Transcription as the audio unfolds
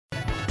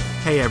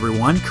Hey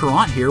everyone,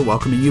 Caront here,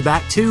 welcoming you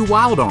back to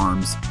Wild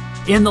Arms.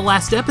 In the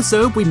last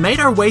episode, we made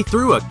our way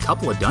through a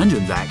couple of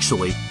dungeons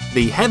actually.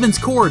 The Heaven's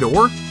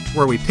Corridor,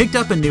 where we picked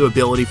up a new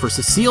ability for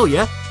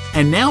Cecilia,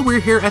 and now we're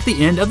here at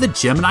the end of the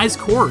Gemini's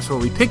Course, where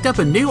we picked up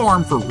a new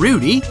arm for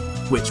Rudy,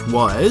 which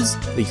was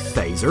the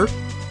Phaser,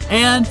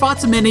 and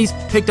fought some minis,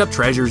 picked up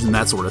treasures, and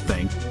that sort of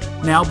thing.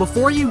 Now,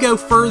 before you go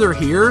further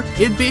here,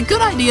 it'd be a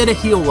good idea to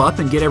heal up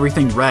and get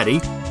everything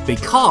ready,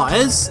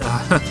 because,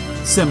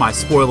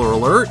 semi-spoiler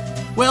alert,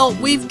 well,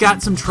 we've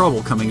got some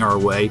trouble coming our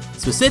way.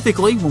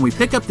 Specifically, when we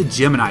pick up the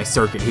Gemini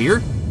circuit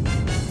here,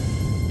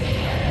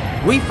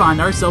 we find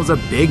ourselves a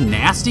big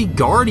nasty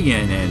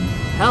guardian, and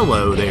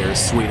hello there,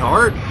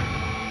 sweetheart.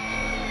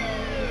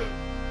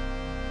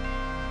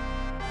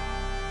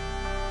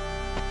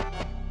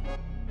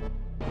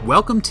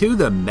 Welcome to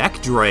the Mech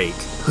Drake.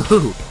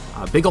 Ooh,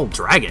 a big old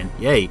dragon,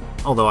 yay.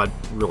 Although I'm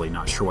really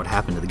not sure what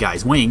happened to the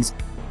guy's wings.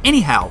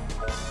 Anyhow,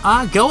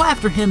 go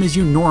after him as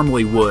you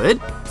normally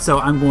would. So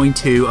I'm going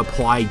to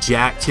apply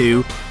Jack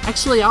to...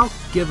 Actually, I'll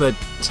give a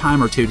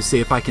time or two to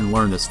see if I can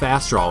learn this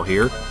fast draw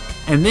here.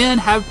 And then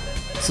have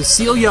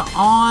Cecilia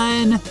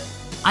on...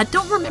 I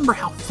don't remember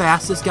how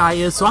fast this guy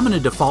is, so I'm going to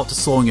default to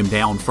slowing him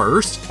down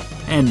first.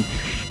 And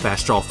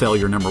fast draw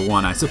failure number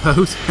 1, I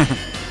suppose.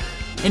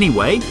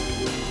 Anyway,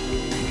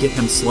 get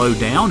him slowed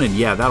down, and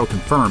yeah, that'll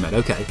confirm it.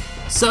 Okay,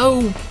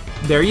 so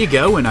there you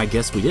go, and I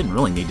guess we didn't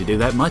really need to do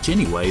that much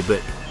anyway,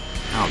 but...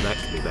 Oh, that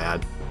could be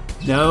bad.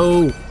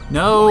 No!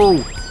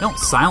 No! Don't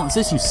silence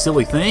this, you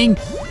silly thing!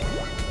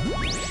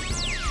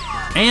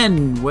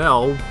 And,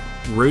 well,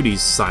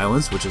 Rudy's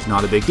silenced, which is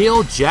not a big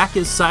deal. Jack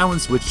is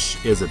silenced,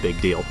 which is a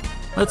big deal.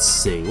 Let's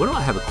see, what do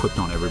I have equipped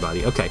on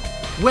everybody? Okay,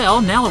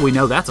 well, now that we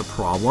know that's a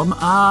problem,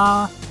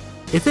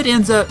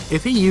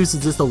 if he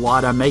uses this a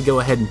lot, I may go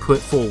ahead and put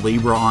full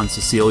Libra on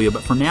Cecilia,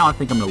 but for now I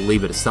think I'm going to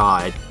leave it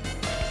aside.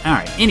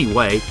 Alright,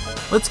 anyway,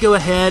 let's go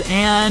ahead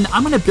and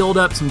I'm going to build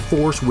up some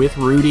force with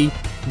Rudy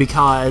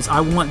because I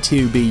want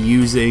to be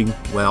using,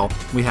 well,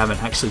 we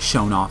haven't actually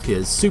shown off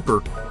his super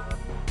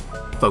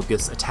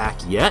focus attack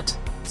yet,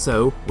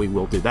 so we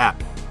will do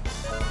that.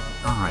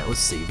 Alright, let's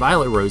see,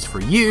 Violet Rose for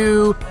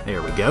you,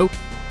 there we go.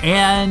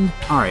 And,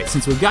 alright,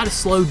 since we've got to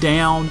slow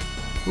down,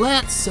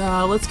 let's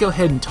go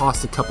ahead and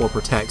toss a couple of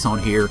protects on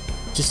here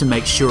just to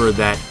make sure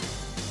that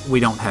we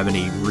don't have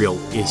any real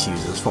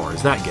issues as far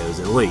as that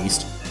goes, at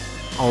least.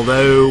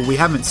 Although we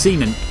haven't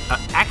seen an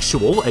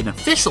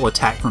official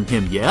attack from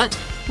him yet,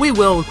 we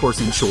will, of course,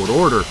 in short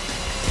order.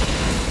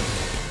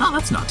 Oh,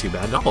 that's not too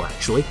bad at all,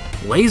 actually.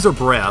 Laser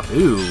Breath,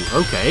 ooh,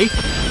 okay.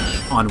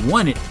 On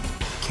one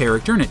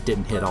character, and it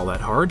didn't hit all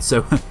that hard,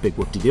 so big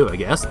whoop-de-doo, I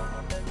guess.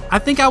 I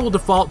think I will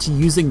default to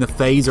using the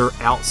Phaser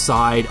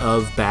outside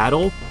of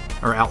battle,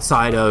 or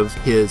outside of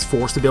his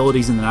force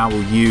abilities, and then I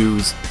will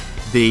use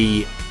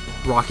the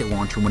rocket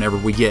launcher whenever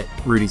we get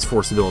Rudy's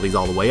force abilities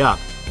all the way up.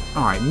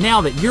 Alright,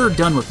 now that you're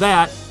done with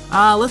that,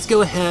 let's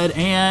go ahead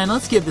and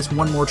let's give this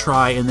one more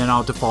try, and then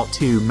I'll default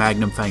to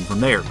Magnum Fang from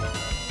there.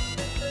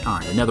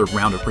 Alright, another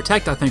round of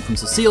Protect, I think, from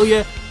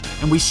Cecilia,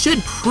 and we should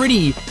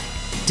pretty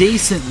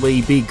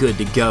decently be good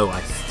to go, I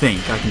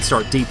think. I can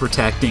start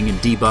de-protecting and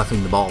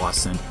debuffing the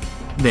boss, and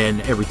then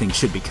everything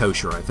should be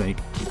kosher, I think.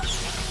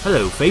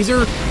 Hello,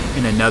 Phaser,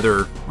 and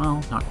another,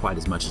 well, not quite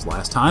as much as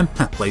last time.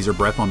 Laser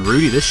Breath on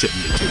Rudy, this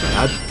shouldn't be too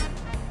bad.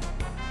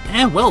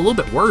 And, well, a little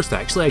bit worse,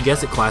 actually. I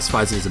guess it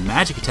classifies it as a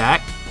magic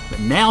attack. But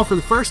now, for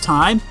the first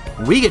time,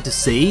 we get to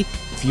see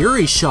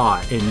Fury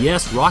Shot. And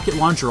yes, rocket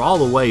launcher all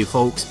the way,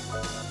 folks.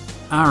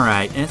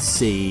 Alright, let's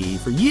see.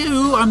 For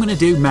you, I'm going to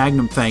do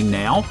Magnum Fang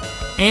now.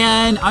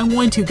 And I'm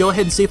going to go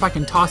ahead and see if I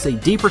can toss a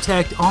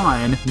D-Protect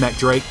on Mech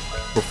Drake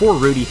before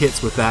Rudy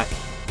hits with that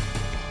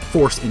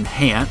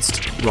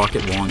Force-Enhanced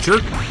rocket launcher,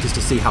 just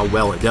to see how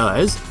well it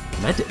does.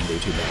 And that didn't do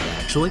too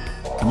bad, actually.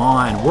 Come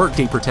on, work,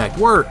 D-Protect,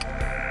 work!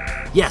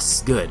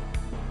 Yes, good.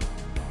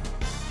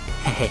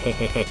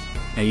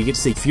 Now you get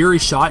to see Fury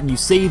Shot, and you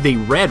see the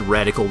red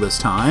reticle this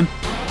time.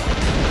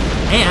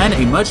 And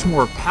a much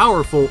more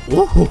powerful,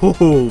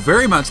 ooh,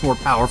 very much more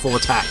powerful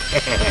attack.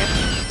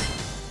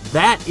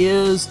 That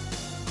is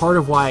part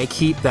of why I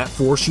keep that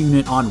force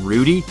unit on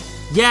Rudy.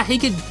 Yeah, he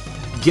could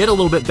get a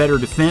little bit better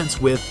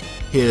defense with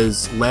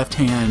his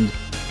left-hand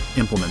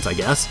implements, I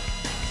guess.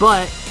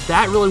 But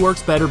that really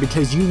works better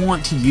because you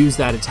want to use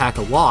that attack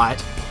a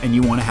lot, and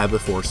you want to have the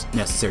force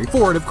necessary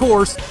for it, of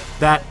course.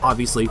 That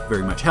obviously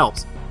very much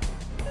helps.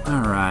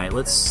 Alright,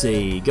 let's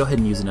see. Go ahead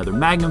and use another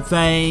Magnum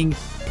Fang.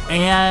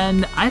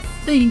 And I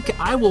think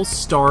I will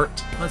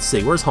start... Let's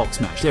see, where's Hulk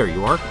Smash? There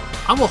you are.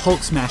 I will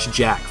Hulk Smash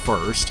Jack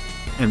first,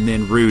 and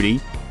then Rudy.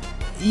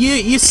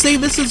 You see,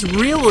 this is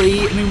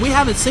really... I mean, we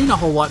haven't seen a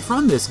whole lot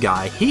from this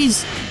guy.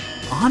 He's,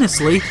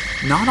 honestly,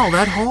 not all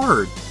that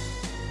hard.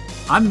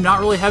 I'm not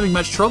really having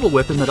much trouble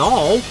with him at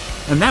all.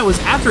 And that was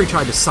after he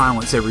tried to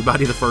silence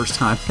everybody the first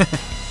time.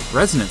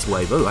 Resonance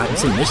Wave. Oh, I haven't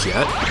seen this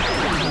yet.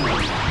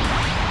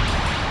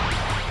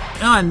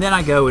 Oh, and then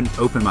I go and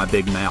open my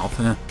big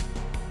mouth.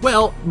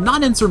 Well,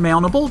 not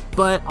insurmountable,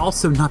 but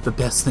also not the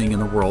best thing in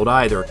the world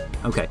either.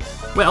 Okay,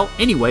 well,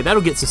 anyway,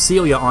 that'll get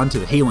Cecilia onto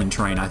the healing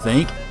train, I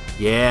think.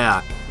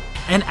 Yeah.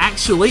 And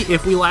actually,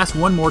 if we last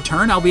one more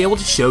turn, I'll be able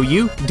to show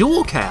you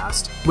dual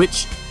cast,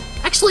 which,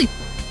 actually,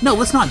 no,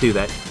 let's not do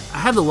that. I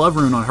have the Love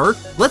Rune on her.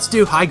 Let's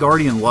do High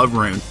Guardian Love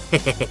Rune,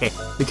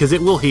 because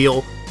it will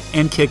heal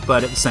and kick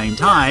butt at the same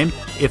time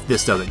if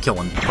this doesn't kill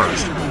him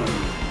first.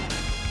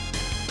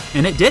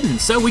 And it didn't,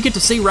 so we get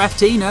to see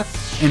Raftina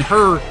in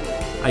her,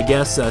 I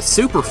guess,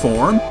 super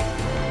form,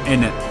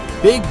 and a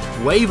big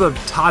wave of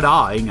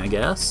ta-daing, I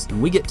guess,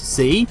 and we get to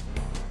see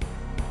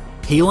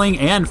healing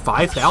and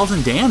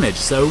 5,000 damage,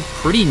 so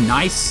pretty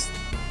nice.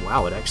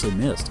 Wow, it actually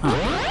missed,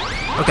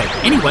 huh? Okay,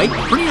 anyway,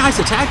 pretty nice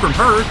attack from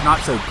her,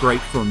 not so great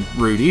from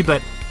Rudy,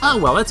 but oh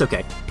well, that's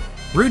okay.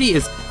 Rudy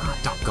is,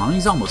 doggone,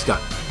 he's almost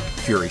got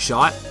Fury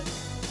Shot.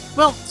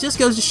 Well, just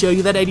goes to show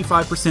you that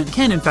 85%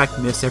 can in fact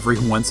miss every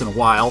once in a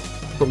while,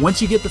 but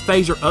once you get the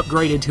phaser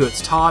upgraded to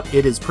its top,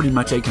 it is pretty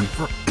much a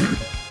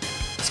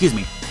excuse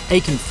me, a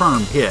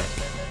confirmed hit.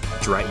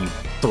 Drat you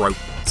throat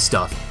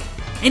stuff.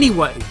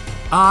 Anyway,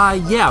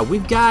 yeah,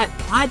 we've got,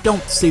 I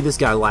don't see this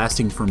guy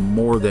lasting for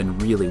more than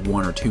really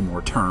 1 or 2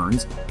 more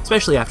turns,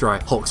 especially after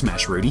I Hulk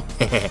Smash Rudy.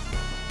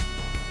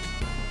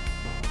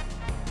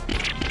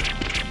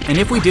 And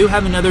if we do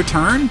have another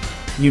turn,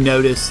 you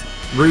notice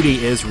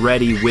Rudy is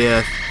ready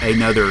with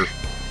another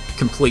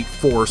complete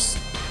force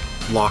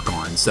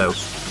lock-on. So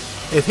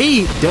if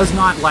he does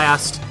not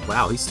last,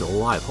 wow, he's still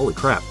alive, holy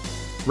crap.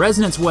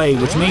 Resonance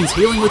Wave, which means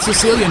healing with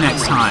Cecilia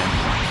next time.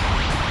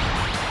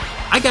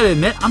 I gotta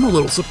admit, I'm a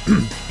little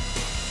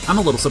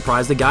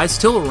surprised the guy's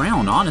still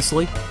around,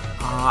 honestly.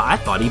 I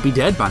thought he'd be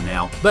dead by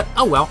now. But,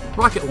 oh well,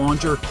 rocket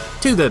launcher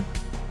to the,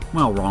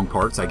 well, wrong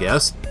parts, I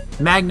guess.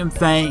 Magnum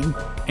Fang,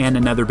 and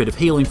another bit of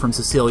healing from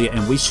Cecilia,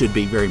 and we should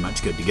be very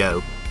much good to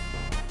go.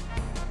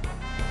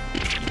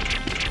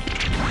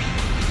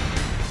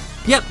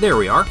 Yep, there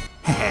we are.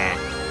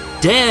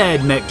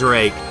 Dead, Mech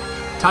Drake.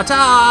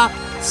 Ta-ta!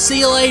 See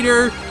you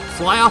later!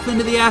 Fly off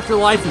into the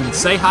afterlife and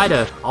say hi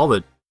to all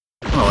the,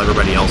 well,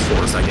 everybody else for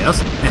us, I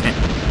guess.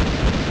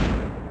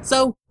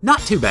 So,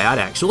 not too bad,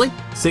 actually.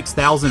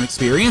 6,000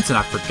 experience, and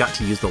I forgot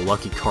to use the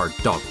lucky card.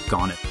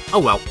 Doggone it. Oh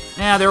well,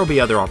 there will be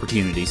other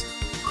opportunities.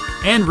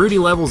 And Rudy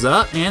levels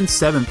up, and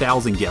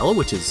 7,000 Gela,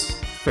 which is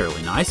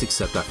fairly nice,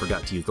 except I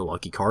forgot to use the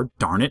lucky card.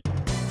 Darn it.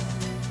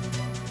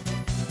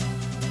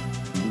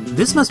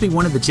 This must be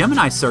one of the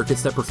Gemini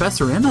circuits that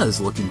Professor Emma is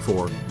looking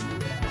for.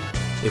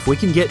 If we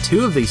can get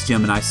 2 of these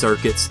Gemini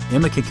circuits,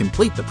 Emma can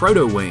complete the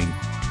Proto-Wing.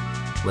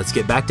 Let's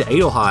get back to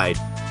Adelheid.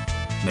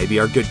 Maybe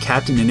our good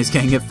captain and his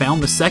gang have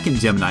found the second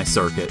Gemini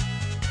circuit.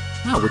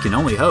 Well, we can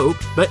only hope,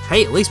 but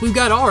hey, at least we've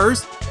got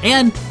ours.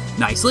 And,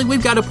 nicely,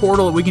 we've got a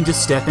portal that we can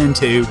just step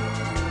into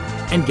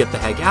and get the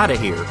heck out of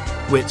here.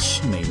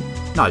 Which, I mean,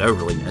 not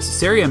overly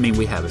necessary. I mean,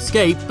 we have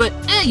escape, but,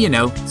 you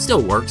know,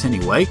 still works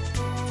anyway.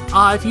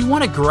 If you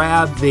want to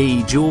grab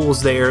the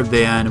jewels there,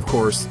 then, of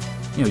course,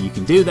 you know, you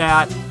can do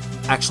that.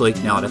 Actually,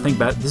 now that I think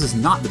about it, this is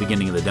not the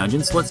beginning of the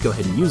dungeon, so let's go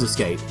ahead and use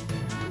escape.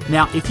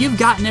 Now, if you've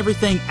gotten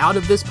everything out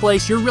of this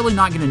place, you're really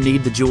not going to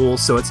need the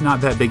jewels, so it's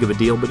not that big of a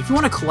deal. But if you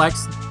want to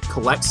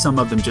collect some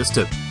of them just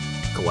to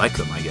collect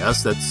them, I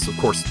guess, that's, of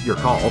course, your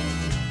call.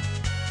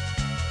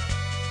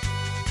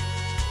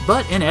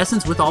 But in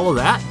essence, with all of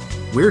that,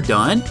 we're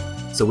done,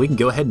 so we can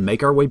go ahead and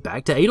make our way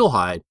back to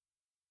Adelheid.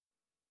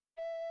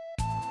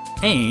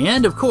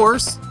 And, of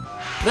course,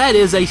 that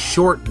is a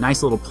short,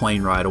 nice little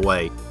plane ride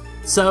away.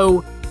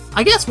 So,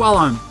 I guess while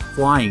I'm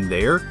flying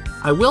there,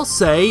 I will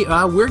say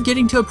we're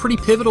getting to a pretty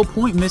pivotal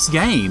point in this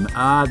game.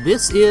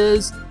 This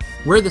is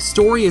where the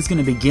story is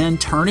going to begin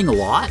turning a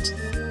lot,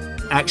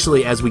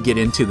 actually, as we get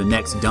into the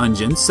next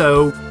dungeon.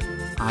 So,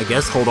 I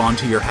guess hold on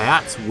to your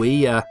hats.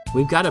 We've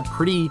got a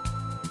pretty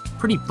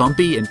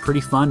bumpy and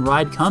pretty fun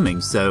ride coming.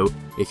 So,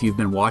 if you've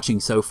been watching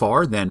so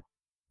far, then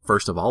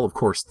first of all, of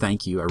course,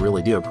 thank you. I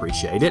really do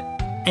appreciate it.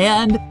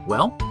 And,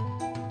 well,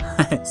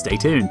 stay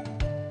tuned.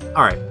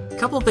 All right. A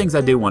couple of things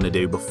I do want to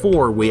do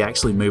before we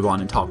actually move on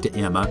and talk to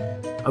Emma.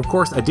 Of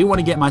course, I do want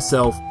to get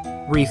myself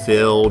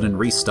refilled and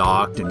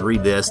restocked and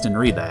read this and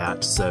read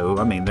that. So,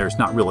 I mean, there's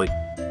not really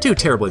too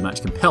terribly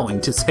much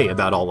compelling to say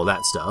about all of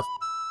that stuff.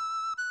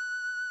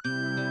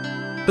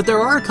 But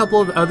there are a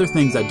couple of other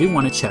things I do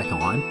want to check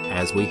on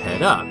as we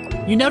head up.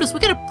 You notice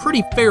we got a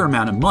pretty fair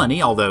amount of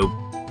money, although,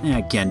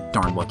 again,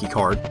 darn lucky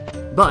card.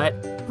 But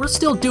we're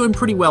still doing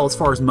pretty well as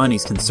far as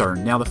money's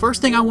concerned. Now, the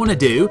first thing I want to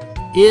do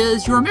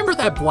is, you remember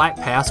that black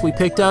pass we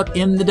picked up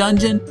in the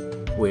dungeon?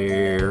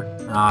 Where,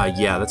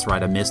 yeah, that's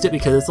right, I missed it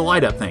because it's a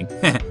light up thing.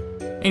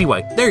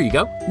 Anyway, there you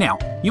go. Now,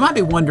 you might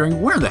be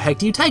wondering, where the heck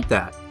do you take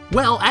that?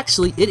 Well,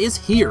 actually, it is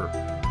here.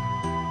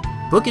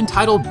 Book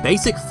entitled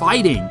Basic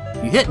Fighting.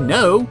 If you hit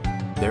no,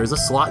 there's a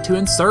slot to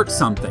insert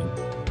something,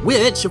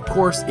 which, of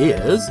course,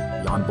 is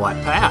yon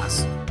black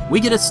pass. We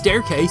get a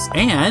staircase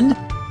and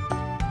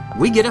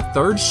we get a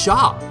third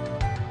shop.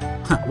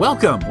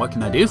 Welcome, what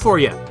can I do for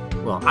you?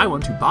 Well, I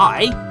want to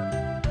buy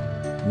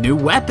new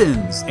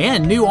weapons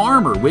and new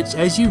armor, which,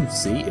 as you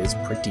see, is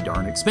pretty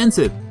darn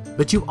expensive.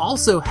 But you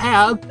also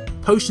have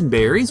potion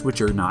berries,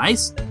 which are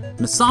nice,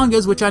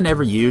 Masangas, which I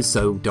never use,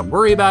 so don't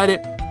worry about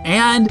it,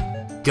 and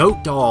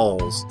goat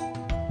dolls.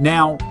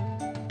 Now,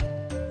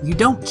 you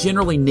don't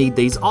generally need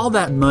these all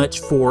that much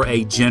for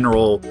a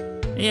general,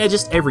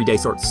 just everyday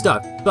sort of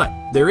stuff. But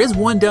there is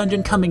one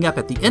dungeon coming up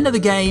at the end of the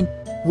game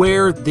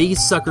where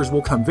these suckers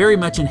will come very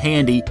much in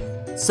handy,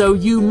 so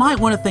you might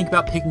want to think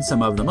about picking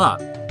some of them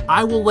up.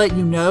 I will let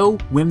you know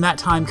when that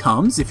time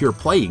comes if you're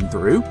playing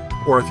through,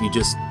 or if you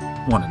just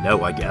want to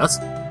know, I guess.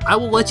 I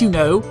will let you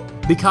know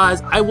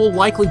because I will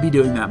likely be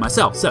doing that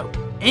myself. So,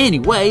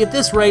 anyway, at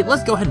this rate,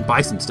 let's go ahead and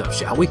buy some stuff,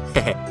 shall we?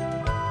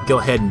 Go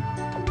ahead and,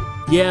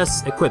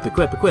 yes, equip.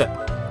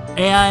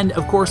 And,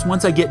 of course,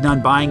 once I get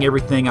done buying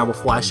everything, I will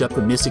flash up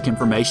the mystic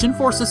information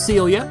for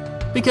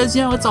Cecilia, because,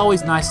 it's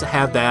always nice to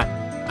have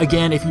that.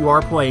 Again, if you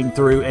are playing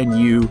through and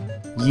you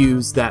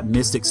use that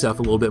mystic stuff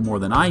a little bit more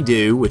than I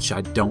do, which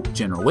I don't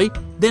generally,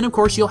 then, of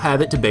course, you'll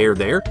have it to bear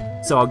there.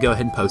 So I'll go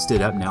ahead and post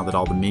it up now that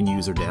all the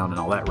menus are down and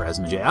all that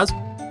razzmatazz.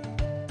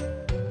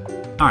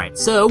 Alright,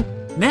 so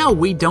now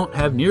we don't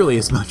have nearly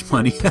as much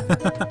money.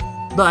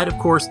 But, of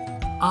course,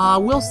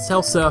 we'll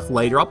sell stuff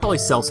later. I'll probably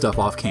sell stuff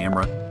off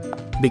camera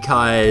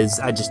because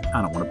I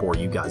don't want to bore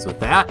you guys with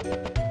that.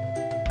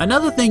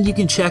 Another thing you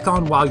can check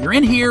on while you're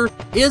in here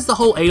is the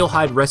whole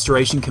Adelheid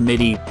Restoration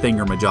Committee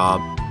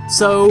thingamajig.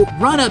 So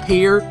run up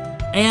here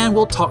and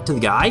we'll talk to the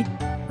guy.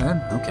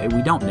 Okay,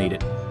 we don't need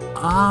it.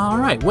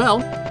 Alright,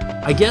 well,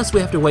 I guess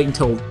we have to wait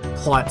until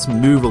plots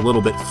move a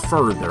little bit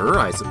further,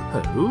 I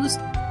suppose.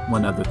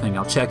 One other thing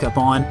I'll check up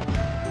on.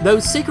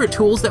 Those secret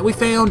tools that we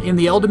found in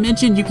the L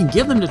Dimension, you can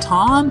give them to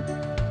Tom,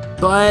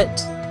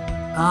 but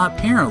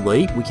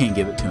apparently we can't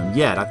give it to him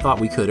yet. I thought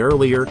we could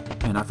earlier,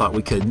 and I thought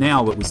we could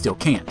now, but we still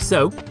can't.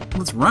 So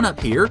let's run up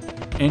here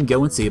and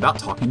go and see about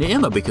talking to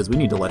Emma, because we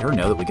need to let her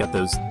know that we got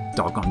those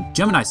doggone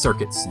Gemini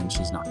circuits, and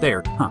she's not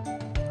there. Huh.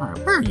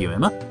 Alright, where are you,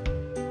 Emma?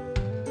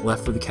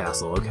 Left for the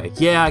castle, okay.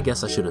 Yeah, I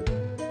guess I should have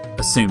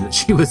assumed that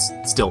she was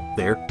still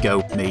there.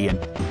 Go, me, and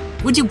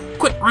would you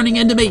quit running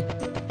into me?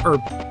 Or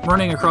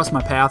running across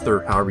my path,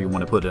 or however you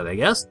want to put it, I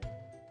guess.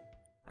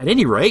 At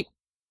any rate,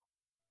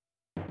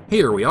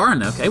 here we are,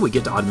 and okay, we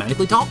get to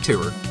automatically talk to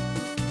her.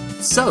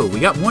 So, we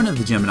got one of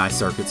the Gemini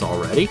circuits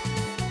already.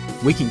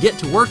 We can get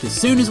to work as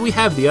soon as we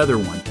have the other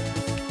one.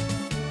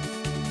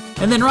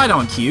 And then right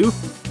on cue,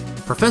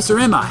 Professor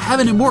Emma, I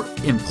have an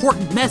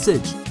important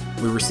message.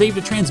 We received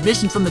a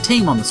transmission from the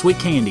team on the sweet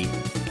candy.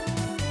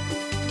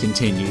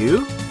 Continue.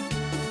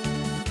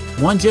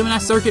 One Gemini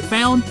circuit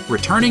found,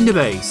 returning to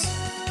base.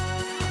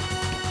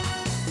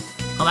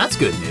 Oh, that's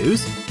good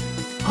news.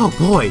 Oh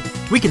boy,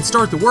 we can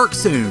start the work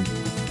soon.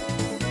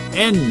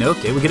 And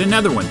okay, we get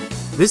another one.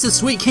 This is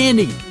Sweet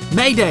Candy.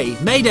 Mayday,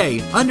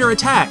 Mayday, under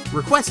attack,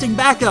 requesting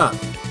backup.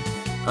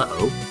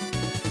 Uh-oh.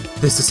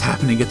 This is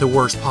happening at the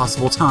worst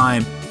possible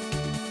time.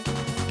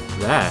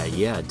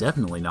 Yeah,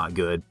 definitely not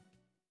good.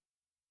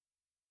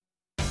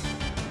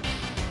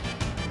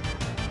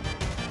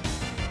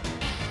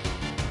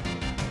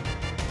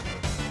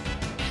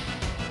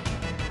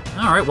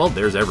 Alright, well,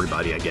 there's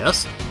everybody, I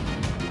guess.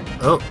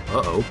 Oh,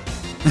 uh-oh.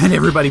 And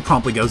everybody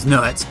promptly goes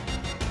nuts.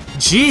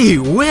 Gee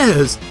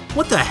whiz!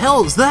 What the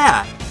hell is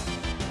that?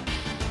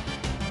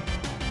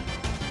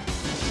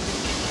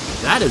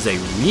 That is a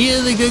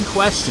really good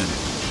question.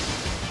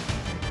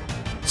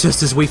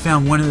 Just as we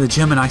found one of the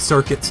Gemini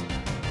circuits,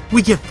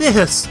 we get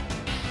this!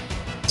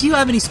 Do you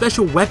have any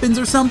special weapons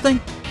or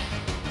something?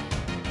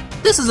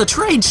 This is a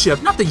trade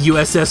ship, not the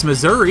USS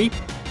Missouri!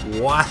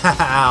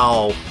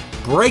 Wow!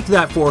 Break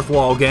that fourth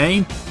wall,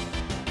 game!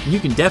 You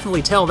can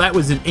definitely tell that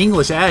was an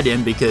English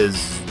add-in,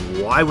 because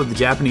why would the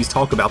Japanese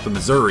talk about the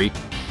Missouri?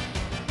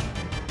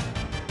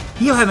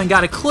 You haven't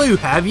got a clue,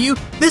 have you?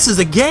 This is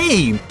a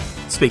game!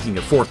 Speaking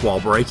of fourth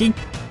wall breaking,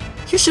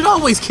 you should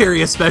always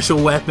carry a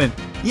special weapon.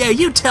 Yeah,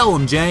 you tell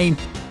him, Jane.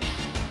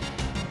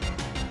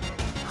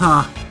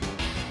 Huh.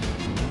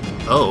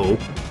 Oh.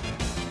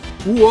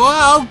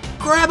 Whoa!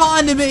 Grab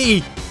onto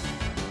me!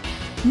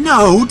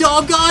 No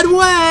doggone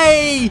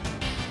way!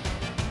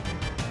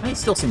 They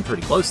still seem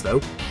pretty close,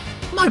 though.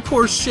 My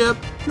poor ship,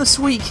 the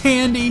Sweet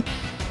Candy.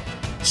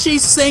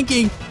 She's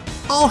sinking.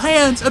 All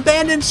hands,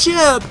 abandon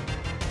ship.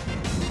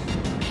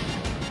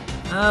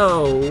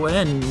 Oh,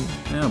 and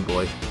oh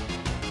boy.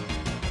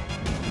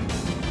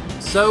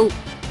 So,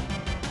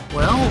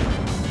 well,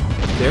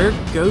 there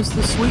goes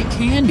the Sweet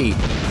Candy.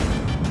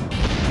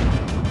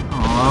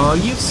 Aw,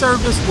 you've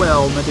served us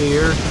well, my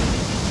dear.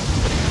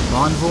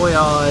 Bon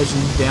voyage,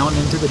 and down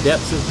into the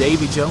depths of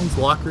Davy Jones'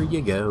 locker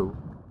you go.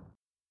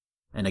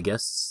 And I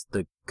guess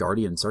the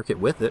Guardian circuit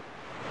with it.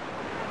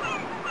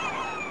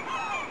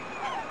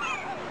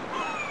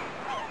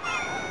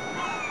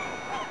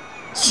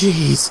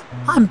 Jeez,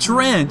 I'm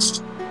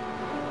drenched.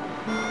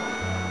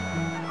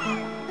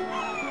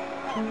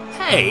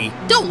 Hey,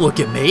 don't look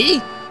at me.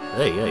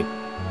 Hey.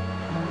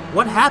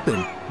 What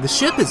happened? The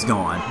ship is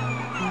gone.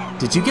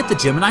 Did you get the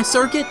Gemini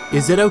circuit?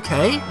 Is it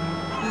okay?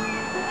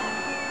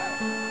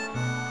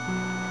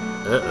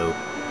 Uh-oh.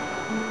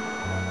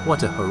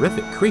 What a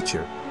horrific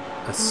creature.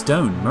 A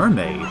stone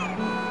mermaid.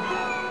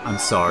 I'm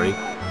sorry.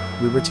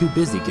 We were too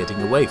busy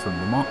getting away from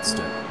the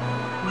monster.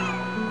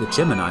 The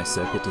Gemini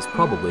circuit is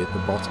probably at the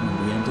bottom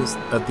of the end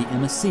of the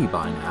MSC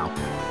by now.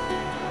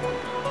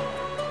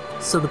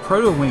 So the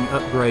Proto-Wing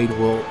upgrade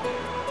will...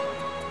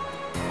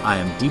 I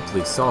am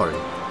deeply sorry.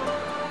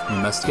 We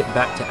must get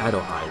back to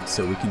Adelheid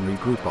so we can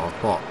regroup our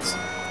thoughts.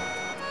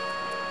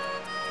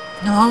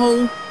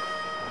 No!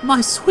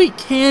 My sweet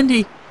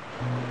candy!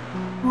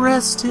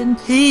 Rest in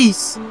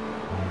peace!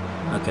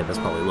 Okay, that's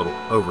probably a little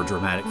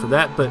over-dramatic for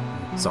that, but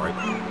sorry.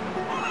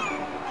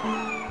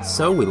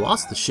 So we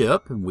lost the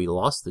ship, and we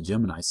lost the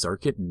Gemini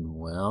circuit, and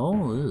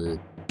well...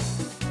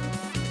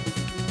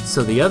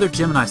 So the other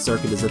Gemini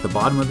circuit is at the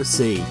bottom of the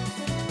sea.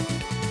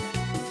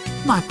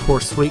 My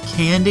poor sweet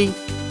candy.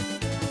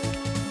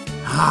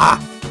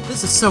 Ah!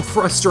 This is so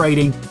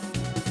frustrating.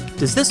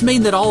 Does this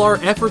mean that all our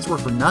efforts were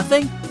for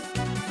nothing?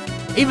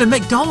 Even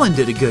McDollan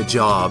did a good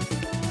job.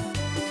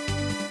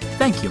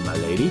 Thank you, my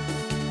lady.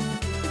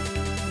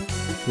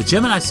 The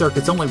Gemini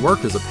circuits only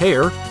work as a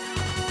pair.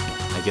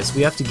 I guess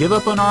we have to give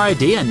up on our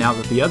idea now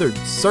that the other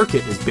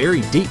circuit is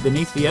buried deep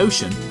beneath the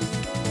ocean.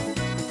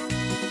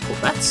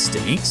 Well, that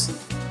stinks.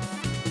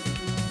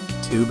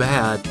 Too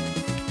bad.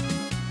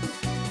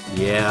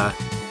 Yeah,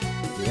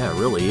 it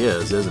really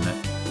is, isn't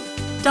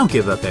it? Don't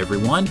give up,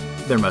 everyone.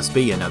 There must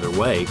be another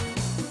way.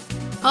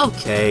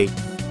 Okay.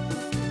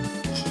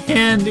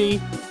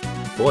 Candy.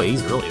 Boy,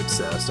 he's really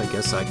obsessed. I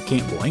guess I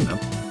can't blame him.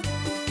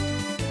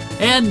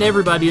 And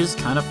everybody just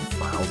kind of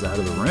files out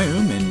of the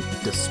room in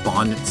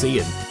despondency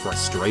and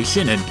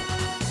frustration and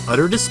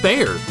utter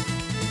despair.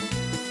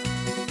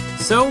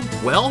 So,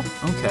 well,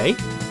 okay.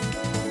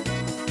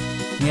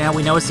 Yeah,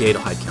 we know it's the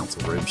Adelheid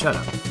Council room. Shut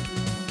up.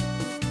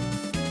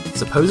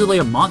 Supposedly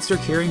a monster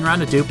carrying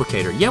around a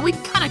duplicator. Yeah, we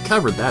kind of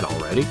covered that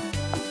already.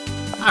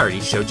 I already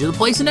showed you the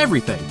place and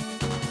everything.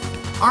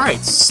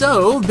 Alright,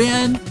 so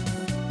then...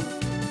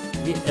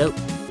 Yeah,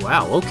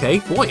 wow, okay.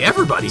 Boy,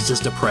 everybody's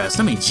just depressed.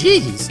 I mean,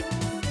 jeez.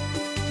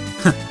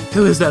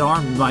 Who is that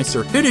armed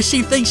meister? Who does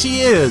she think she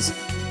is?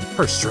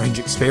 Her strange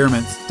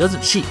experiments.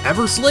 Doesn't she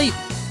ever sleep?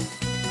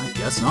 I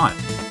guess not.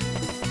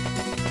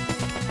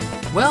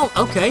 Well,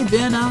 okay,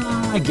 then,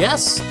 I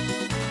guess.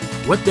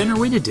 What then are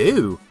we to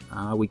do?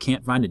 We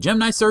can't find a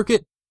Gemini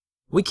circuit.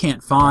 We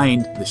can't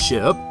find the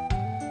ship.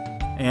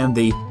 And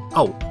the...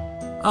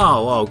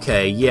 Oh,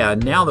 okay, yeah,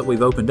 now that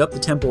we've opened up the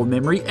Temple of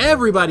Memory,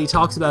 everybody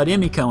talks about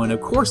Emiko, and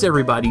of course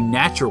everybody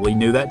naturally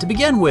knew that to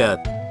begin with.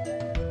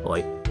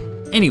 Boy.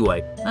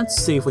 Anyway, let's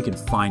see if we can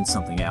find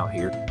something out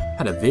here.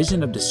 Had a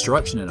vision of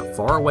destruction in a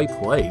faraway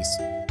place.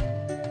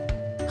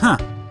 Huh.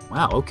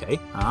 Wow, okay.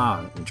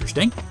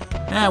 Interesting.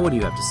 What do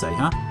you have to say,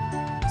 huh?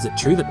 Is it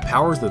true that the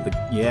powers of the...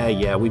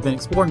 Yeah, we've been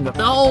exploring the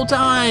whole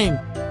time!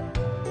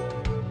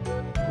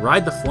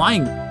 Ride the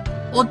flying...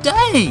 Well,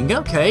 dang,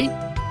 okay.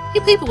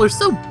 You people are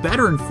so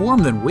better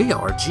informed than we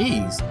are,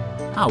 jeez.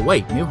 Oh,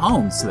 wait, new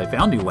homes. So they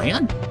found new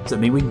land? Does that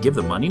mean we can give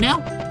them money now?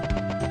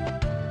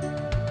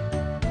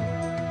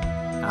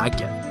 I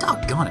get it.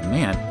 Doggone it,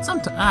 man.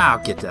 I'll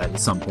get that at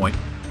some point.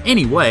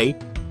 Anyway,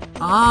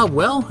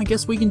 well, I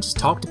guess we can just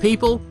talk to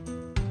people.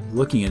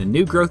 Looking at a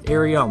new growth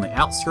area on the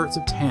outskirts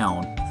of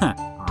town. Huh.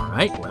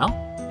 Alright, well,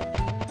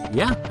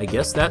 yeah, I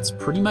guess that's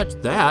pretty much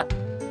that.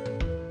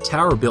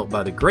 Tower built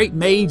by the great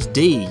mage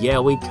D. Yeah,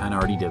 we kind of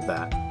already did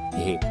that.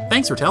 Hey,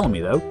 thanks for telling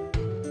me, though.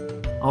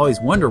 Always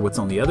wonder what's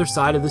on the other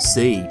side of the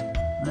sea.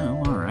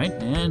 Oh, alright,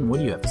 and what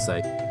do you have to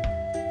say?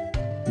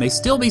 May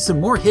still be some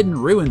more hidden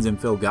ruins in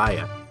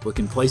Filgaia. Look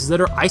in places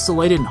that are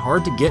isolated and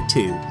hard to get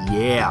to.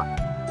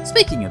 Yeah.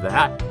 Speaking of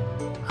that,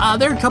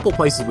 there are a couple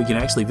places we can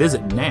actually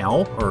visit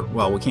now. Or,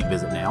 well, we can't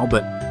visit now,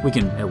 but we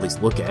can at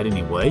least look at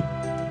anyway.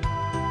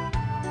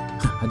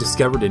 I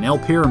discovered an El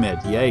Pyramid.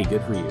 Yay,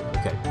 good for you.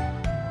 Okay.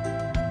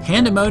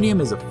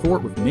 Pandemonium is a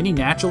fort with many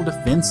natural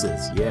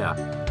defenses. Yeah.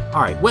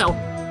 Alright, well,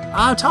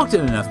 I've talked to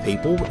enough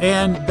people,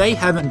 and they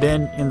haven't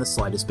been in the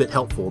slightest bit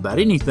helpful about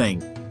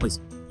anything. At least,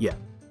 yeah.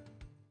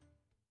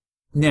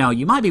 Now,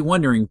 you might be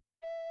wondering,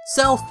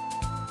 Self,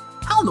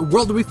 how in the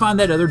world do we find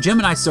that other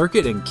Gemini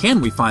circuit, and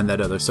can we find that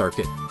other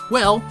circuit?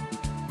 Well,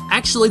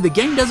 actually, the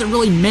game doesn't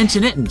really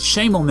mention it, and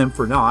shame on them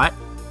for not.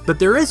 But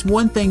there is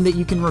one thing that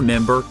you can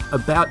remember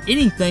about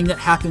anything that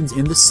happens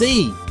in the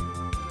sea.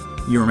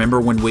 You remember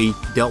when we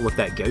dealt with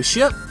that ghost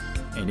ship,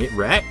 and it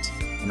wrecked,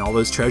 and all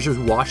those treasures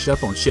washed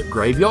up on Ship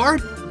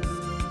Graveyard?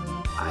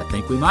 I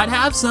think we might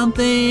have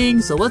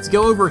something, so let's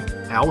go over...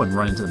 Ow, and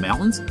run into the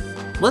mountains.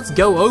 Let's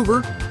go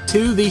over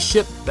to the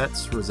ship...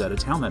 That's Rosetta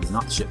Town, that is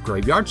not the Ship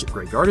Graveyard. Ship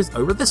Graveyard is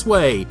over this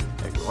way.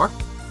 There you are.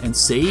 And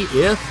see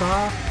if,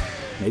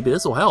 maybe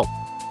this will help.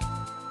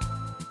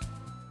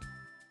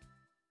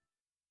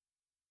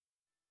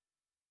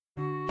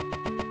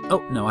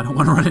 Oh, no, I don't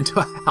want to run into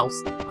a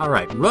house.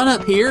 Alright, run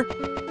up here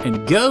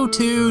and go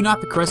to, not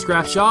the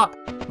Crestcraft shop.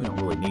 We don't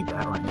really need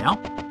that right now.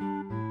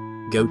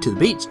 Go to the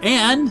beach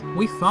and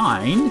we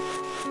find...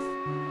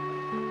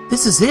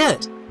 This is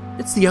it!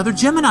 It's the other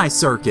Gemini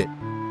circuit.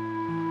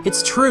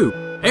 It's true.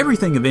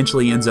 Everything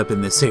eventually ends up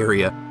in this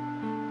area.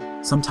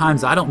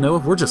 Sometimes I don't know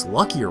if we're just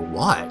lucky or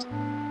what.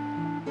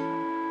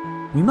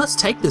 We must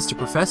take this to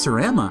Professor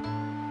Emma.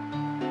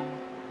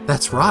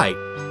 That's right.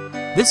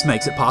 This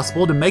makes it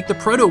possible to make the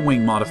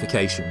proto-wing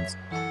modifications.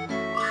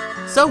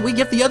 So we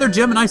get the other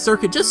Gemini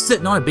circuit just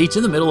sitting on a beach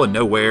in the middle of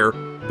nowhere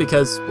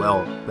because,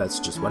 well, that's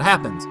just what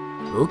happens.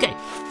 Okay,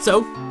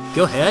 so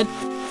go ahead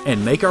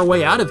and make our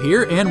way out of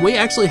here, and we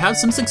actually have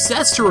some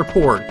success to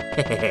report.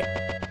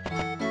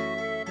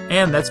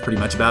 And that's pretty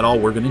much about all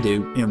we're going to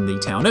do in the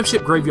town of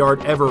Ship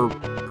Graveyard ever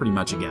pretty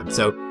much again.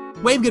 So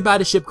wave goodbye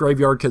to Ship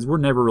Graveyard because we're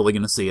never really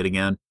going to see it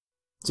again.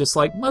 Just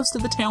like most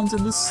of the towns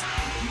in this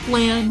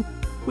land,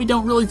 we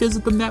don't really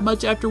visit them that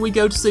much after we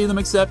go to see them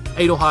except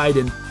Adelheid,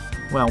 and,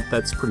 well,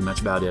 that's pretty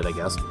much about it, I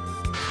guess.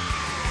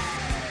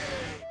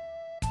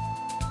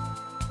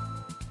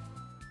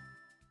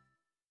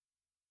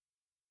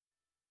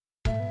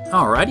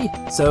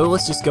 Alrighty, so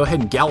let's just go ahead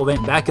and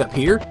gallivant back up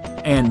here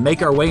and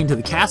make our way into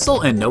the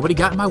castle, and nobody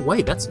got in my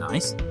way. That's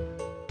nice.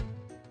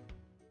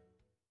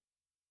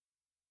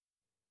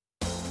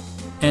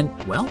 And,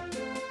 well,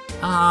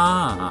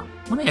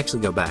 let me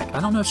actually go back. I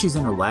don't know if she's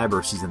in her lab or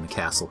if she's in the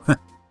castle.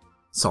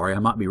 Sorry, I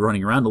might be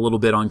running around a little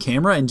bit on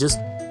camera and just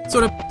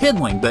sort of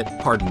piddling, but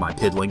pardon my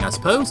piddling, I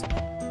suppose.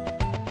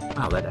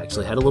 Wow, that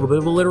actually had a little bit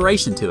of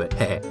alliteration to it.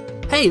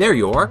 Hey, there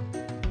you are.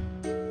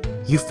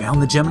 You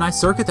found the Gemini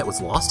circuit that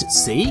was lost at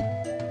sea?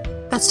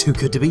 That's too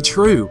good to be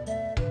true.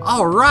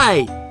 All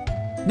right.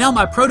 Now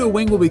my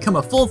proto-wing will become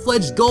a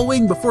full-fledged gull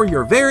wing before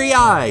your very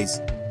eyes.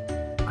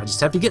 I just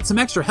have to get some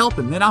extra help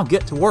and then I'll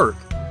get to work.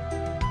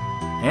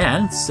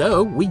 And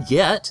so we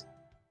get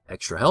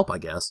extra help, I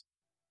guess.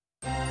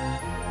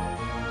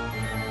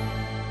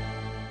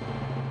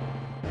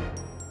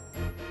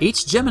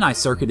 Each Gemini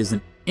circuit is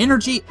an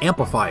energy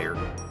amplifier.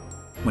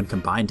 When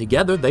combined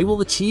together, they will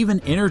achieve an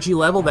energy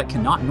level that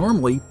cannot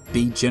normally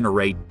be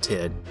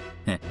generated.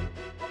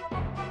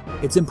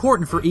 It's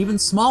important for even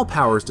small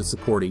powers to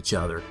support each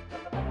other.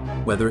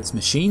 Whether it's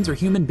machines or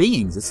human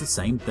beings, it's the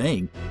same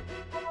thing.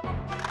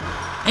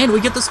 And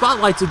we get the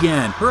spotlights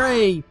again!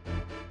 Hooray!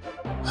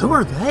 Who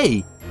are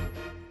they?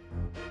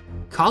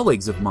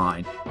 Colleagues of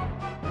mine.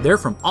 They're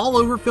from all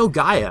over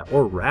Filgaia,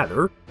 or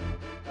rather,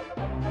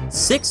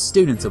 6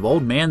 students of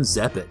Old Man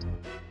Zeppet.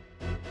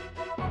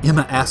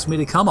 Emma asked me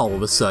to come all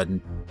of a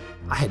sudden.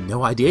 I had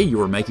no idea you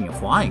were making a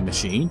flying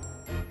machine.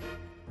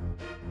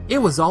 It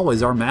was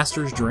always our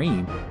master's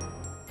dream.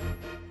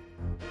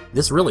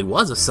 This really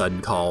was a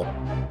sudden call.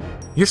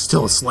 You're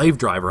still a slave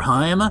driver,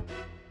 huh, Emma?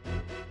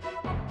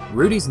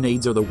 Rudy's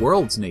needs are the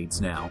world's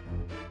needs now.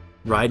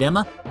 Right,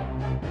 Emma?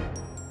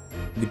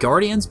 The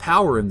Guardian's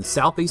power in the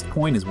southeast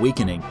point is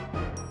weakening.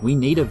 We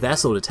need a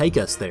vessel to take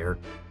us there.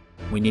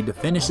 We need to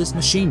finish this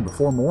machine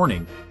before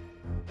morning.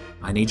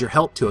 I need your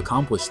help to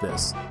accomplish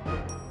this.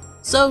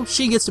 So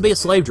she gets to be a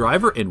slave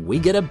driver and we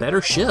get a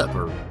better ship,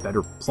 or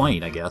better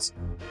plane, I guess.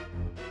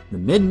 The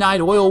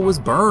midnight oil was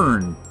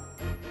burned.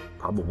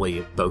 Probably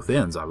at both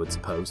ends, I would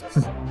suppose.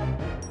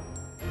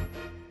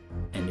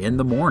 And in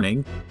the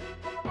morning,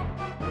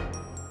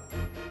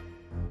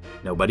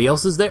 nobody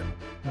else is there.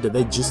 Did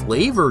they just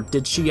leave, or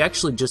did she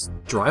actually just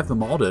drive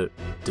them all to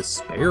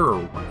despair, or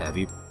what have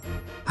you?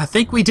 I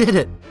think we did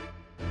it.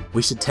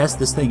 We should test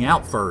this thing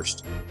out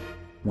first.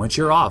 Once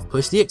you're off,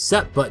 push the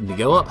accept button to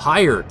go up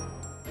higher.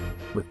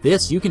 With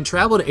this, you can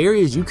travel to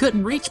areas you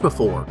couldn't reach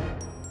before.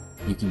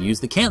 You can use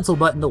the cancel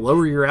button to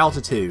lower your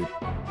altitude.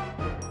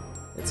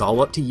 It's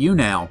all up to you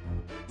now.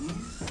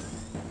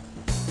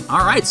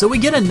 Alright, so we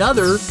get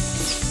another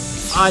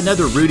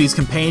Rudy's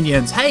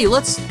Companions. Hey,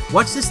 let's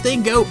watch this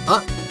thing go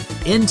up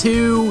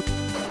into,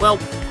 well,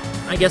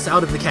 I guess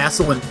out of the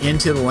castle and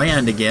into the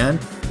land again.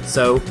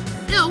 So,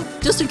 you know,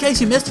 just in case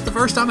you missed it the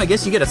first time, I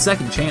guess you get a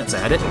second chance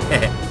at it.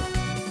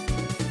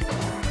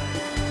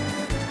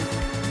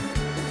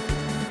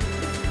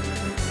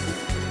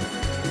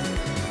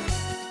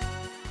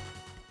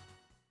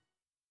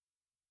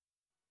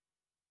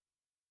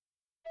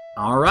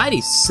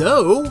 Alrighty,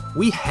 so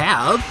we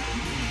have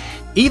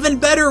even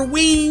better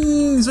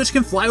wings, which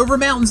can fly over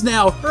mountains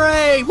now.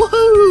 Hooray!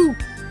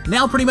 Woohoo!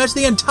 Now pretty much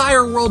the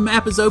entire world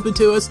map is open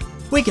to us.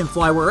 We can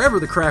fly wherever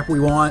the crap we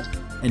want,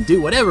 and do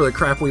whatever the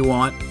crap we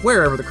want,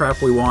 wherever the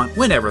crap we want,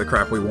 whenever the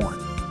crap we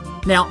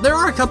want. Now, there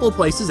are a couple of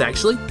places,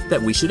 actually,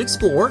 that we should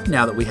explore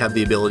now that we have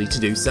the ability to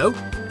do so.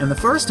 And the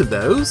first of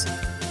those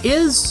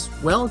is,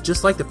 well,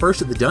 just like the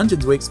first of the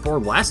dungeons we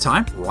explored last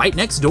time, right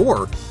next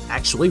door.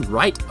 Actually,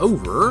 right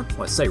over,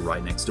 let's say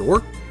right next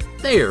door.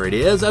 There it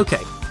is.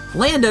 Okay,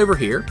 land over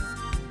here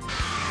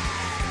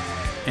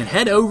and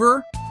head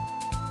over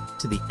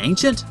to the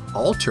ancient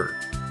altar,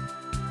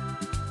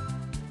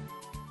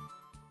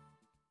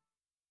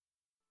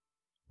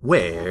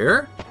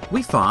 where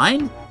we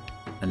find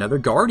another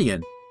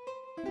guardian.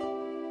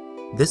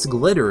 This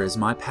glitter is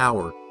my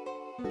power.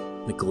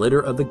 The glitter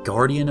of the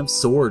Guardian of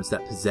Swords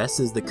that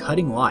possesses the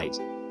cutting light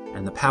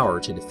and the power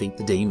to defeat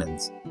the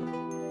demons.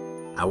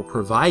 I will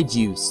provide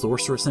you,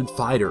 sorceress and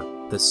fighter,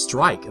 the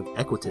strike of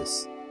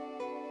Equitus.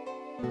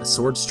 A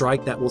sword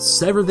strike that will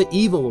sever the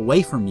evil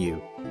away from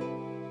you.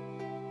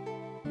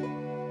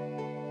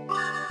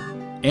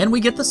 And we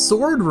get the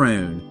sword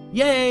rune.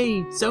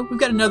 Yay! So we've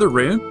got another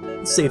rune.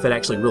 Let's see if it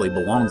actually really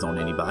belongs on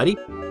anybody.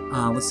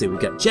 Let's see, we've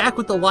got Jack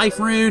with the life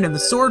rune, and the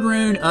sword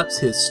rune ups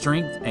his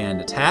strength and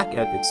attack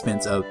at the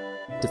expense of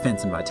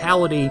defense and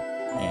vitality.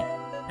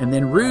 And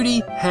then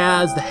Rudy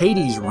has the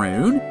Hades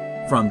rune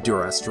from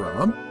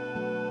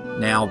Durastrum.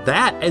 Now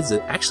that is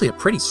actually a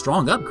pretty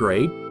strong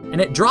upgrade, and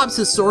it drops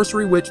his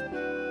sorcery, which,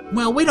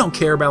 well, we don't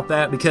care about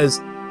that because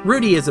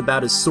Rudy is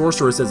about as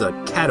sorcerous as a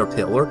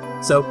caterpillar,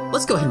 so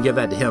let's go ahead and give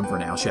that to him for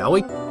now, shall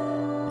we?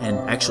 And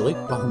actually,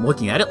 while I'm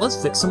looking at it,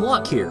 let's fix some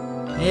luck here.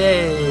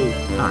 Yay!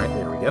 Alright,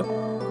 there we go.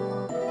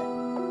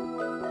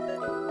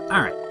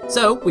 Alright,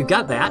 so we've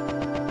got that.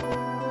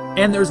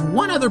 And there's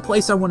one other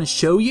place I want to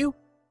show you.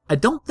 I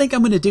don't think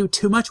I'm going to do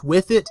too much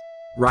with it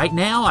right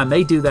now. I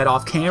may do that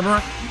off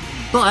camera.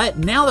 But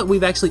now that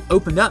we've actually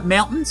opened up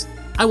mountains,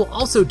 I will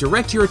also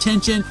direct your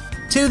attention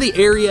to the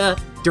area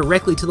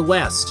directly to the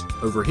west,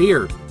 over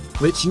here,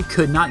 which you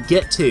could not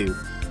get to.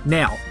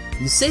 Now,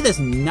 you see this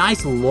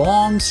nice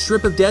long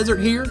strip of desert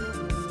here?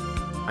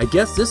 I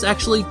guess this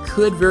actually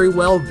could very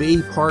well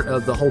be part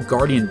of the whole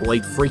Guardian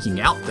Blade freaking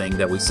out thing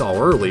that we saw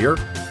earlier.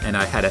 And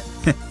I had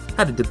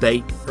a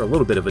debate, or a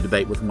little bit of a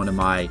debate with one of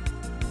my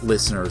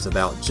listeners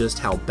about just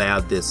how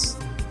bad this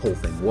whole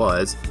thing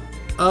was.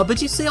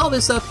 But you see all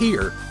this up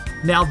here.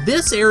 Now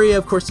this area,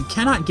 of course, you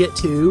cannot get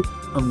to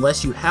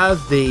unless you have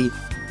the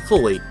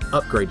fully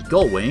upgraded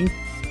Gullwing.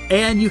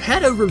 And you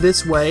head over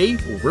this way,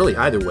 well, really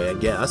either way, I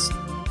guess.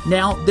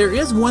 Now, there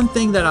is one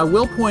thing that I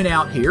will point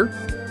out here,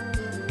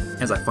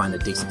 as I find a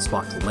decent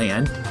spot to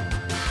land,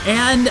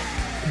 and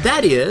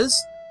that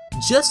is,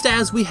 just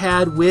as we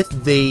had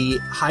with the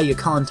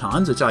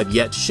Hyacontons, which I've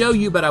yet to show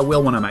you, but I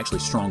will when I'm actually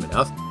strong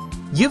enough,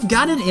 you've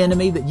got an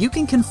enemy that you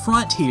can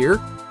confront here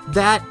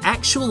that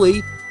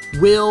actually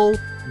will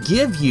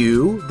give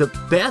you the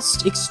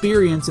best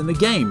experience in the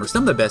game, or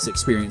some of the best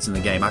experience in the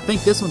game. I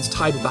think this one's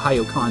tied with the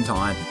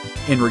Hyaconton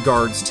in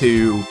regards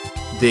to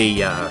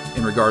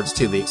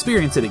the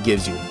experience that it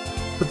gives you.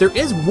 But there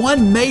is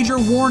one major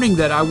warning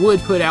that I would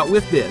put out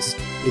with this.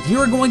 If you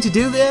are going to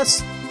do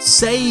this,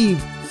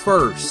 save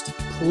first,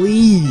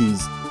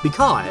 please,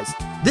 because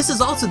this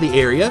is also the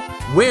area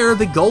where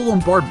the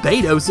Golem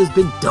Barbados has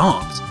been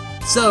dumped.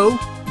 So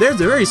there's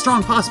a very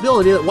strong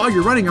possibility that while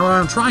you're running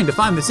around trying to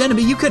find this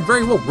enemy, you could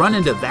very well run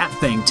into that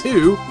thing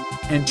too.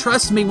 And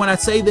trust me when I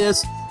say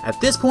this, at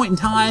this point in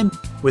time,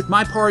 with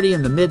my party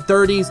in the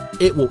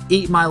mid-30s, it will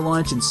eat my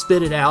lunch and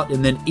spit it out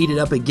and then eat it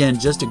up again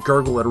just to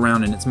gurgle it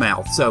around in its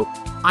mouth. So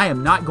I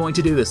am not going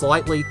to do this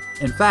lightly.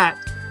 In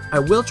fact, I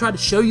will try to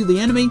show you the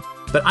enemy,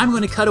 but I'm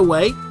going to cut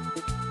away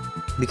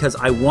because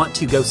I want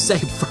to go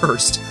save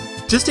first,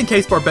 just in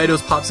case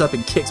Barbados pops up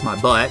and kicks my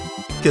butt,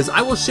 because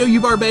I will show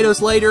you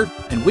Barbados later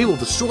and we will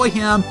destroy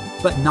him,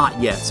 but not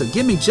yet. So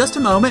give me just a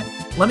moment.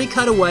 Let me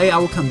cut away. I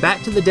will come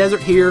back to the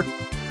desert here,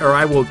 or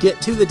I will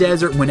get to the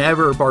desert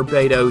whenever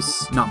whenever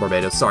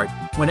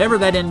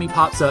that enemy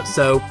pops up.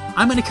 So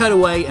I'm going to cut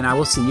away and I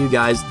will see you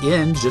guys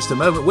in just a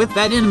moment with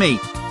that enemy.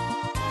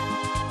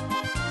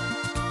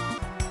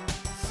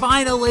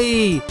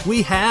 Finally,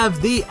 we have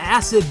the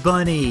Acid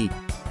Bunny.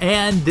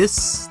 And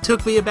this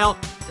took me about,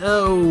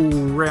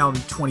 around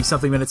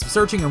 20-something minutes of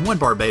searching and one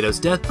Barbados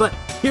death, but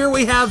here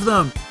we have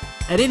them.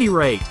 At any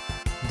rate,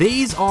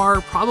 these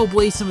are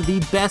probably some of the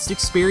best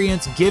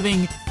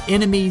experience-giving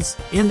enemies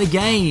in the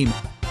game.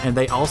 And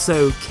they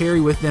also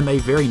carry with them a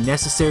very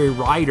necessary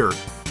rider.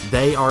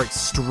 They are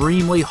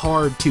extremely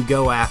hard to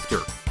go after.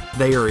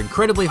 They are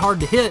incredibly hard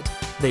to hit,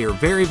 they are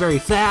very, very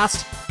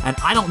fast, and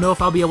I don't know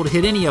if I'll be able to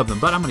hit any of them,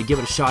 but I'm going to give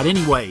it a shot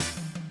anyway.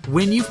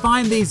 When you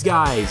find these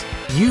guys,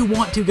 you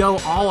want to go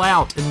all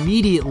out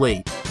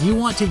immediately. You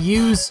want to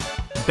use,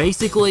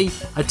 basically,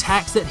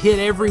 attacks that hit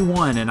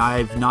everyone, and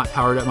I've not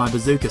powered up my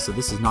bazooka, so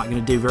this is not going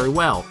to do very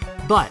well.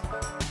 But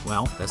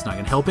well, that's not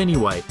going to help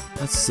anyway.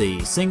 Let's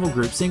see. Single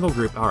group.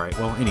 Alright,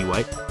 well,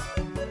 anyway.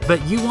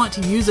 But you want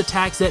to use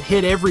attacks that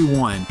hit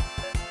everyone.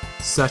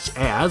 Such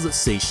as, let's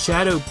see,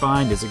 Shadow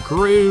Bind is a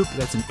group.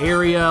 That's an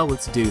area.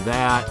 Let's do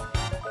that.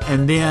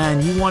 And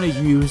then you want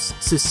to use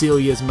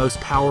Cecilia's most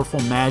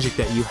powerful magic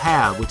that you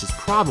have, which is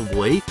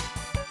probably,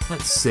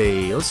 let's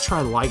see, let's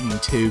try Lightning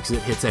too, because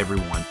it hits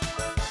everyone.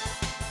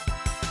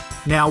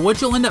 Now,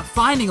 what you'll end up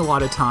finding a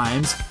lot of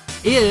times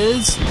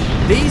is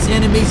these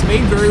enemies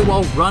may very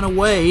well run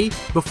away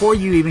before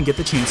you even get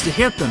the chance to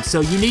hit them.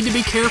 So you need to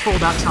be careful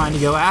about trying to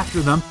go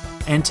after them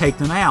and take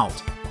them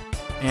out.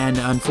 And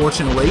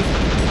unfortunately,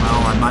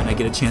 well, I might not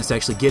get a chance to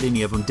actually get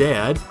any of them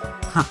dead.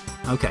 Huh,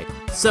 okay.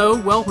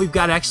 So, well, we've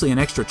got actually an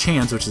extra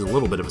chance, which is a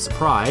little bit of a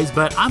surprise,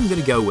 but I'm going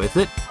to go with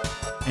it.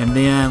 And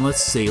then,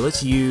 let's see,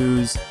 let's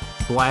use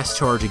Blast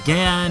Charge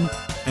again,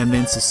 and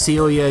then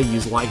Cecilia,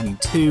 use Lightning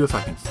 2 if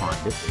I can find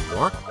it. There you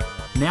are.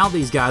 Now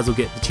these guys will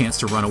get the chance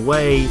to run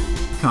away.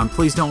 Come on,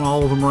 please don't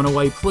all of them run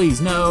away.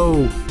 Please,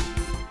 no.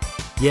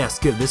 Yes,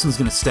 good. This one's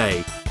going to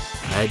stay.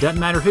 It doesn't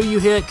matter who you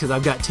hit, because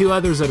I've got two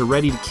others that are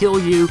ready to kill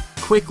you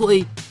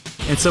quickly,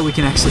 and so we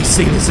can actually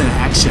see this in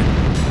action.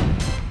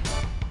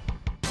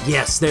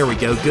 Yes, there we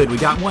go. Good. We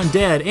got one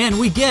dead, and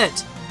we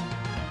get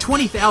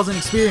 20,000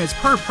 experience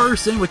per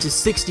person, which is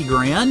 60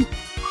 grand.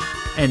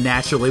 And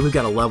naturally, we've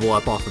got to level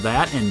up off of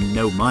that and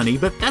no money,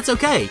 but that's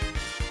okay.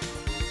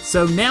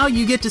 So now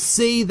you get to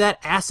see that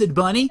acid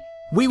bunny.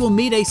 We will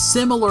meet a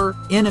similar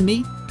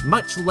enemy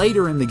much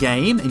later in the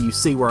game, and you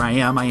see where I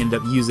am. I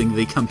ended up using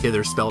the come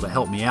hither spell to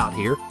help me out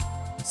here.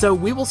 So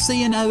we will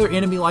see another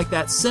enemy like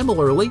that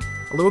similarly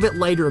a little bit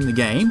later in the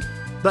game.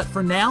 But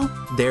for now,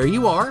 there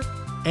you are.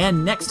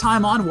 And next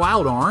time on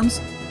Wild Arms,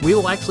 we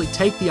will actually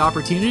take the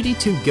opportunity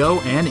to go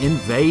and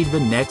invade the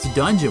next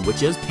dungeon,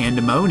 which is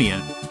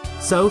Pandemonium.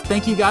 So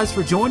thank you guys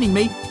for joining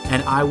me,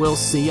 and I will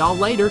see y'all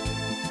later.